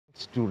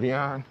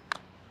durian.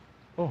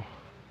 Oh,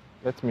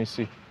 let me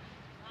see.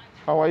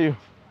 How are you?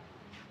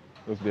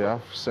 Look, they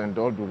have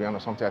CENDOL durian or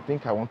something. I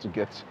think I want to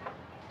get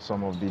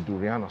some of the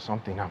durian or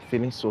something. I'm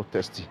feeling so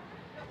thirsty.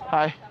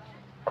 Hi.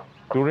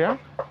 Durian?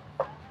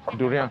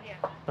 Durian.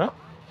 Huh?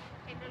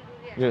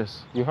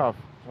 Yes, you have.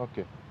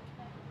 Okay.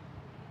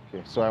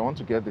 Okay, so I want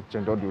to get the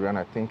CENDOL durian.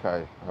 I think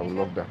I will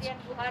love that.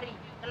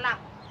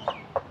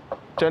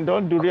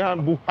 CENDOL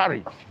durian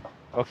Buhari.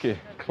 Okay,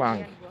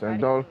 klang.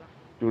 CENDOL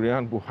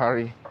durian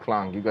Buhari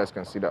klang. You guys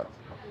can see that.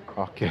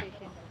 Okay.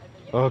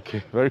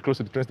 Okay, very close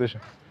to the train station.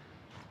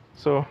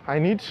 So I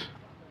need.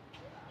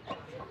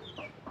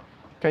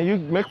 Can you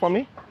make for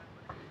me?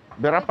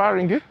 Berapa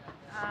ringgit?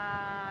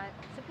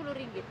 10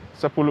 ringgit.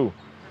 10.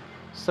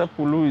 10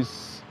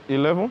 is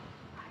 11.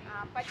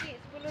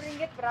 Pakcik, 10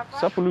 ringgit berapa?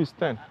 10 is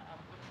 10.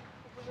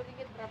 10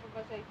 ringgit berapa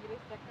bahasa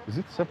Inggris? Is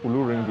it 10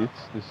 ringgit,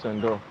 the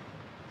CENDOL?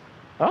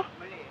 Huh?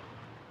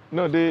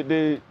 No,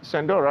 the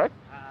CENDOL, right?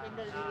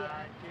 Cendol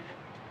durian.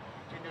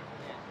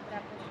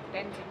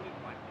 10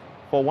 ringgit.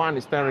 For one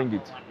is 10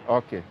 ringgit.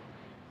 Okay.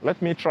 Let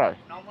me try.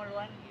 Normal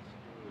one is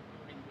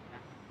 2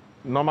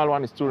 ringgit. Normal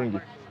one is 2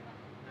 ringgit.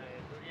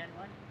 Durian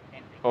one,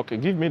 10 ringgit. Okay,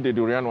 give me the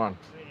durian one.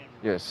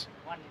 Yes.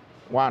 One.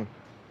 One.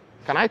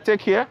 Can I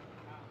take here?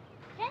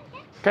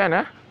 Can,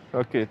 eh?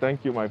 Okay,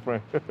 thank you, my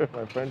friend.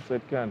 My friend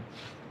said can.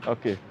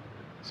 Okay.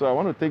 So I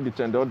want to take the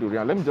CENDOL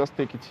durian. Let me just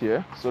take it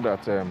here so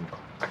that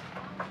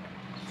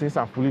since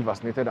I'm fully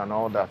vaccinated and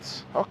all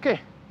that. Okay.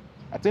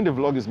 I think the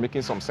vlog is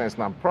making some sense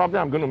now. Probably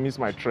I'm going to miss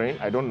my train.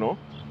 I don't know.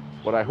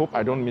 But I hope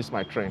I don't miss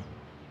my train.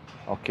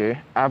 Okay.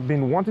 I've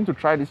been wanting to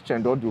try this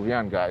CENDOL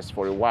durian, guys,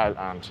 for a while,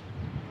 and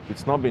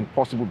it's not been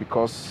possible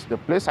because the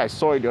place I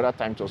saw it the other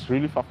time, it was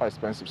really far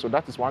expensive. So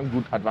that is one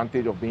good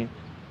advantage of being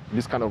in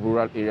this kind of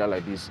rural area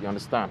like this. You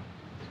understand?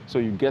 So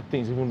you get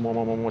things even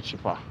more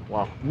cheaper.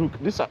 Wow. Look,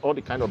 these are all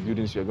the kind of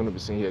buildings you're going to be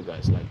seeing here,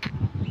 guys. Like,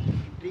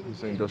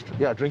 it's an industry.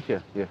 Yeah, drink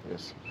here. Yeah,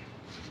 yes.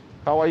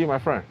 How are you, my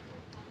friend?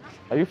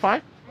 Are you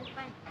fine? I'm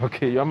fine.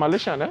 Okay, you're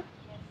Malaysian, eh?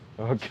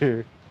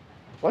 Okay.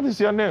 What is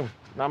your name?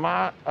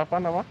 Nama apa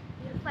nama?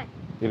 Irfan.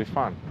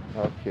 Irfan.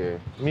 Okay.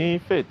 Me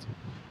Faith.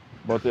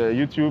 But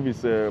YouTube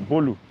is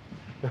Bolu.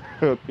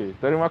 Okay.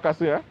 Terima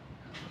kasih, eh?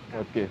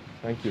 Okay.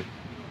 Thank you.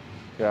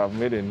 Yeah, I've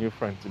made a new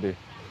friend today.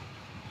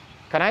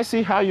 Can I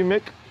see how you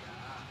make?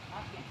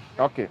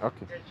 Okay.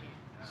 Okay.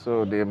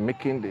 So they're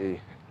making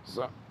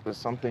there's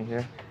something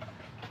here.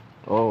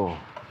 Oh,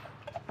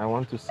 I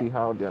want to see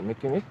how they're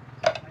making it.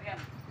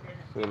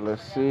 So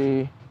let's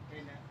see.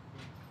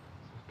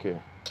 Okay.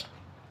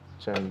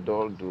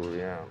 CENDOL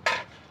durian.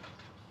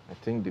 I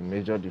think the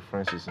major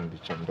difference is in the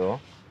CENDOL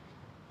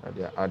that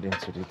they're adding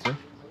to the thing.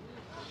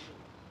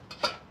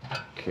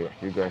 Okay,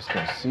 you guys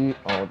can see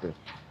all the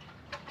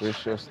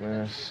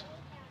graciousness.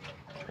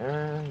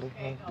 And they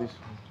have this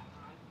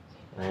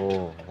one.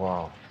 Oh,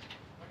 wow.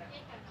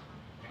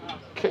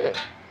 Okay.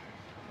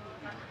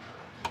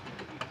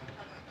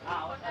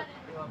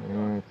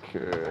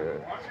 Okay.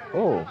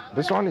 Oh,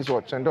 this one is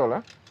what? CENDOL,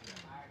 huh?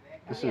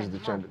 This is the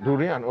CENDOL.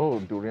 Durian. Oh,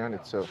 durian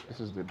itself.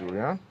 This is the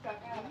durian.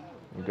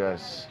 You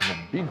guys, a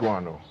big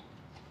one. Oh.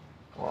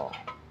 Wow.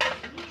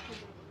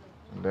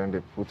 And then they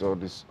put all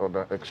this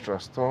other extra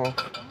stuff.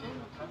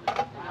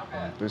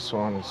 And this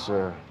one is,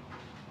 look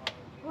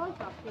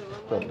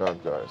at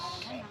that,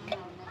 guys.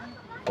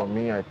 For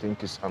me, I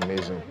think it's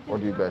amazing.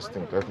 What do you guys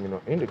think? Let me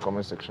know in the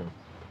comment section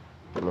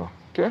below.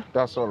 Okay,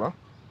 that's all, huh?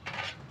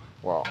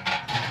 Wow.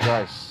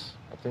 Guys,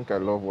 I think I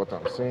love what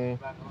I'm seeing.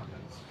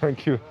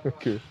 Thank you.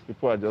 Okay,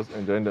 people are just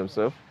enjoying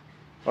themselves.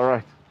 All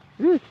right.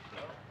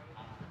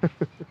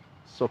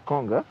 So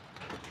conga.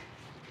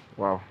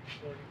 Wow.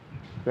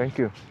 Thank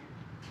you.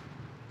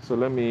 So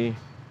let me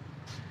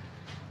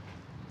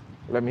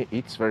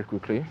eat very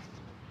quickly.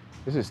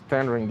 This is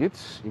 10 ringgit,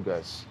 you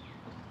guys.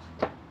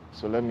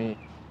 So let me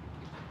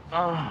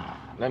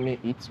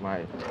eat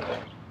my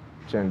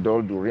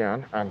CENDOL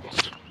durian and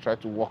try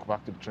to walk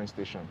back to the train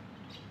station.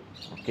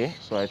 Okay,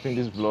 so I think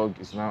this vlog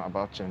is now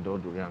about CENDOL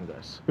durian,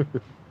 guys.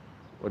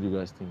 What do you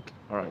guys think?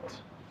 All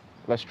right,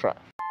 let's try.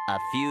 A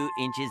few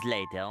inches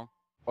later.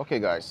 Okay,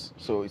 guys,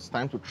 so it's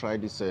time to try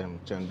this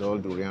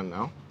CENDOL durian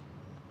now.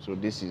 So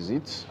this is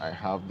it. I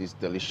have this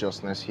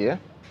deliciousness here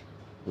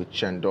with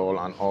CENDOL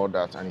and all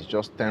that, and it's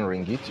just 10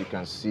 ringgit. You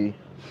can see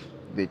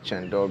the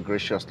CENDOL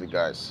graciously,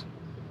 guys.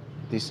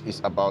 This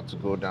is about to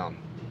go down.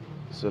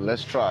 So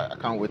let's try. I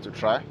can't wait to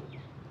try.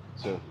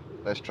 So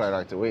let's try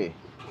right away.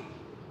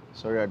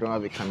 Sorry, I don't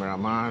have a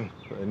cameraman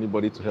or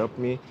anybody to help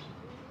me.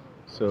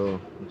 So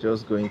I'm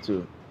just going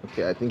to,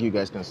 okay, I think you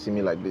guys can see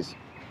me like this.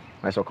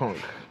 Nice or conk.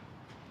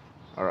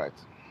 All right.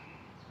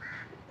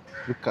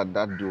 Look at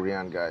that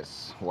durian,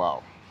 guys.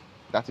 Wow.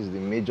 That is the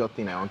major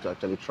thing I want to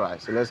actually try.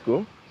 So let's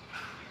go.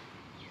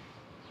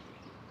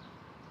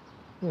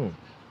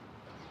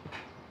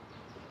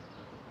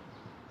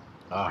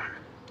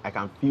 I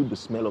can feel the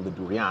smell of the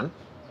durian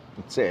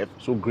itself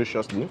so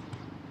graciously.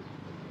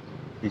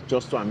 It's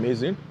just so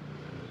amazing.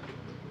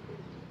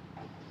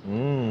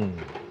 It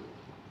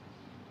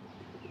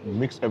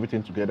mix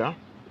everything together.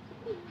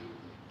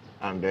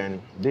 And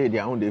then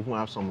their own, they even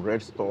have some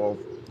red stuff,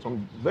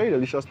 some very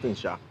delicious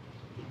things, yeah.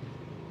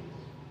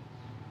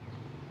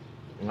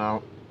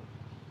 Now,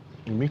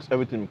 you mix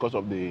everything because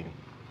of the,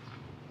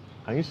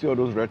 can you see all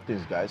those red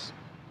things, guys?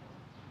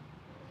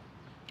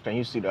 Can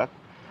you see that?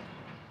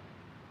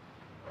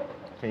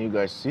 Can you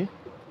guys see?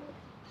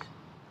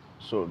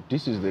 So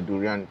this is the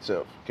durian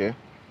itself, okay?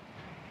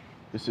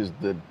 This is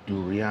the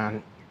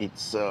durian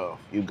itself.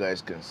 You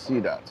guys can see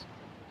that.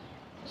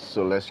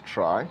 So let's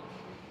try.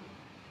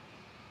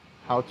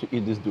 How to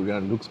eat this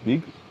durian. Looks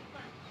big.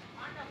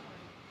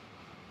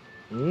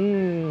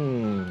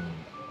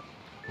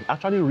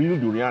 Actually real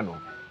durian.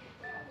 Oh.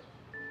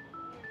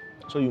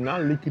 So you now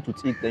lick it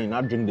with it, then you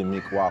now drink the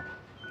milk. Wow.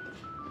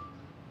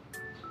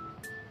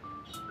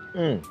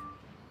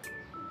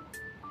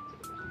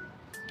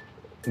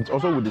 It's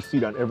also with the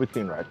seed and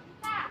everything, right?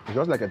 It's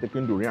just like a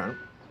taking durian.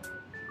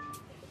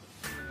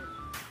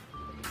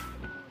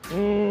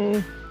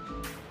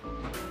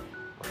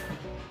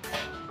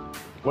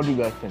 What do you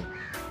guys think?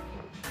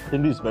 I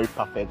think this is very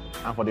perfect,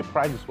 and for the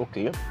price it's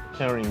okay,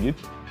 10 ringgit,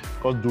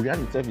 because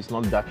durian itself is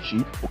not that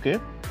cheap, okay?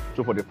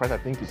 So for the price I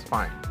think it's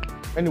fine.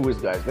 Anyways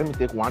guys, let me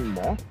take one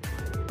more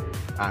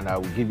and I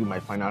will give you my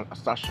final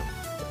assertion.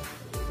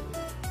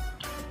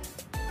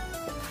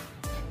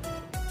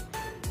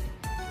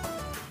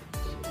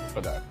 Look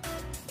at that.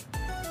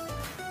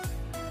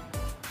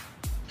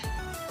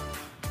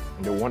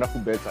 And the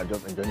wonderful birds are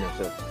just enjoying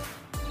themselves.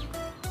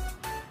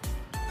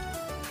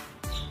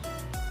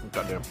 Look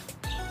at them.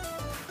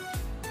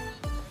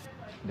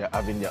 They're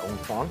having their own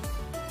fun,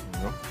 you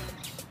know.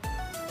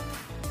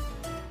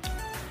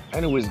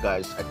 Anyways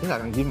guys, I think I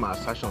can give my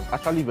assertions.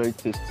 Actually very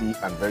tasty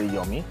and very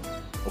yummy.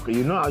 Okay,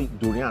 you know how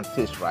durian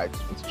tastes, right?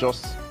 It's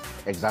just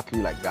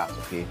exactly like that,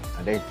 okay?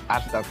 And then it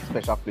adds that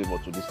special flavor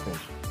to this thing.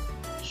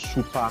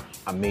 Super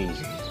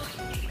amazing.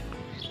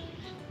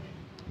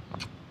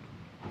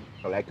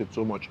 I like it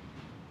so much.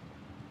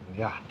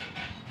 Yeah,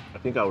 I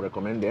think I would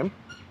recommend them.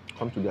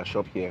 Come to their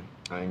shop here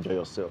and enjoy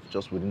yourself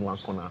just within one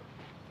corner,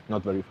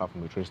 not very far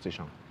from the train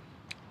station.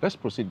 Let's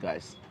proceed,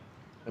 guys.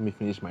 Let me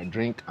finish my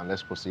drink and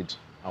let's proceed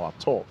our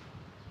tour.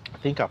 I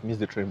think I've missed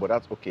the train, but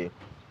that's okay.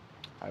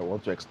 I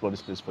want to explore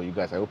this place for you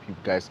guys. I hope you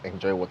guys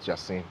enjoy what you're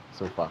seeing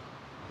so far.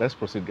 Let's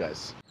proceed,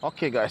 guys.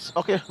 Okay, guys.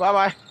 Okay,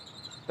 bye-bye.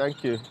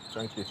 Thank you.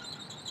 Thank you.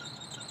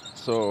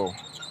 So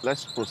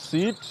let's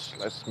proceed.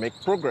 Let's make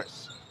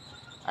progress.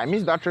 I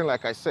missed that train,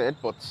 like I said,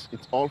 but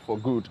it's all for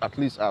good. At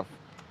least I've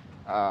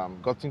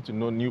gotten to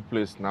know new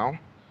place now.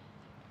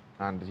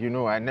 And you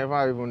know, I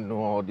never even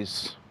know all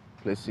these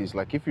places.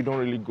 Like if you don't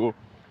really go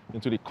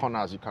into the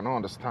corners, you cannot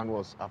understand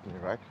what's happening,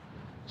 right?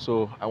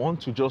 So I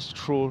want to just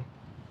stroll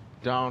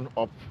down,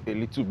 up a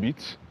little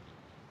bit,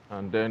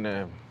 and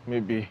then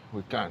maybe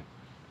we can.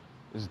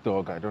 This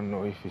dog, I don't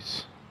know if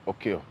it's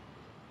okay.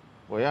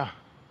 But yeah,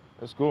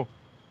 let's go.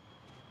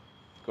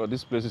 Because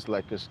this place is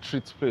like a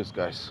street place,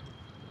 guys.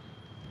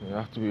 You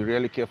have to be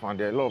really careful, and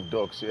there are a lot of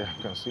dogs here.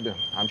 You can see them.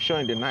 I'm sure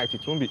in the night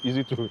it won't be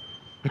easy to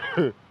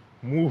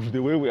move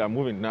the way we are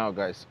moving now,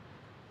 guys.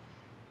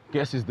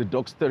 Guess it's the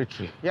dog's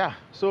territory. Yeah,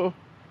 so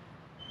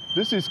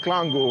this is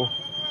Klang.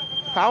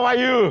 How are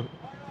you?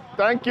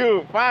 Thank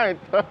you. Fine.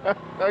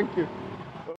 Thank you.